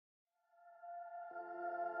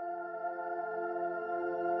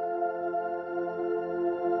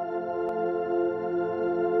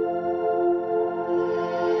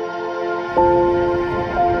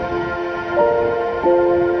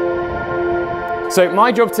So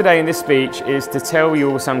my job today in this speech is to tell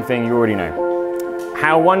you all something you already know.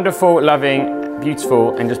 How wonderful, loving,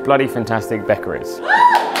 beautiful and just bloody fantastic Becca is.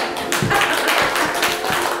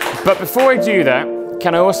 But before I do that,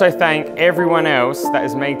 can I also thank everyone else that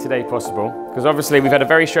has made today possible? Because obviously we've had a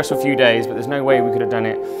very stressful few days, but there's no way we could have done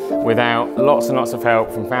it without lots and lots of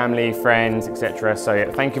help from family, friends, etc. So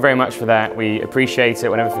yeah, thank you very much for that. We appreciate it,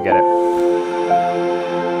 we'll never forget it.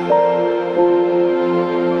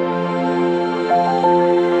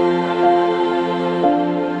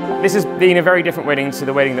 This has been a very different wedding to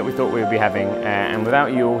the wedding that we thought we would be having, and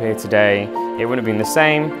without you all here today, it wouldn't have been the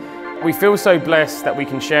same. We feel so blessed that we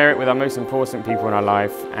can share it with our most important people in our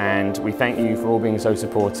life, and we thank you for all being so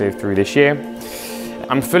supportive through this year.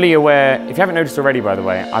 I'm fully aware, if you haven't noticed already by the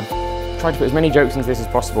way, I've tried to put as many jokes into this as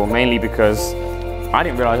possible, mainly because I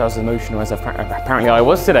didn't realise I was as emotional as apparently I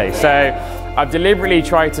was today. So I've deliberately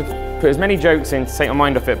tried to put as many jokes in to take my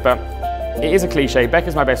mind off it, but it is a cliche.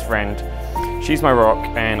 Becca's my best friend, she's my rock,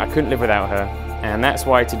 and I couldn't live without her. And that's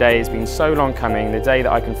why today has been so long coming, the day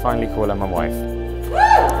that I can finally call her my wife.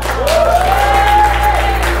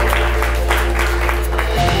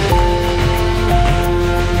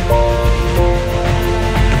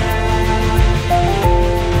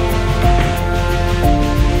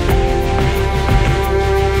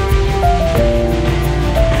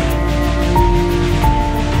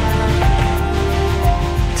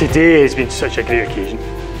 Today has been such a great occasion.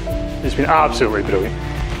 It's been absolutely brilliant.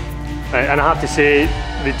 And I have to say,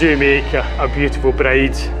 they do make a beautiful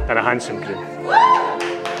bride and a handsome groom.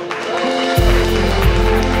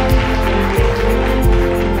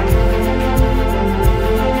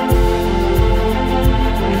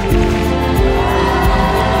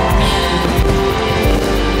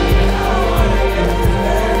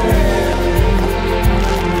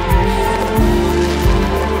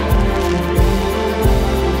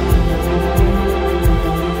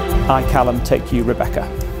 I, Calum, take you, Rebecca.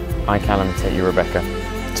 I, Calum, take you, Rebecca.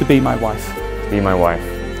 To be my wife. To be my wife.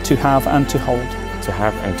 To have and to hold. To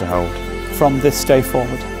have and to hold. From this day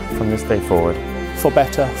forward. From this day forward. For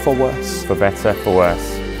better, for worse. For better, for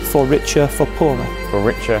worse. For richer, for poorer. For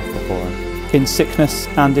richer, for poorer. In sickness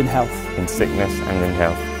and in health. In sickness and in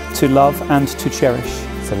health. To love and to cherish.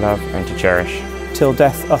 To love and to cherish. Till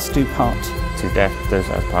death us do part. To death does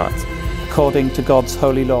us part. According to God's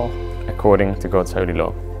holy law. According to God's holy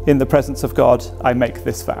law. In the presence of God, I make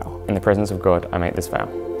this vow. In the presence of God, I make this vow.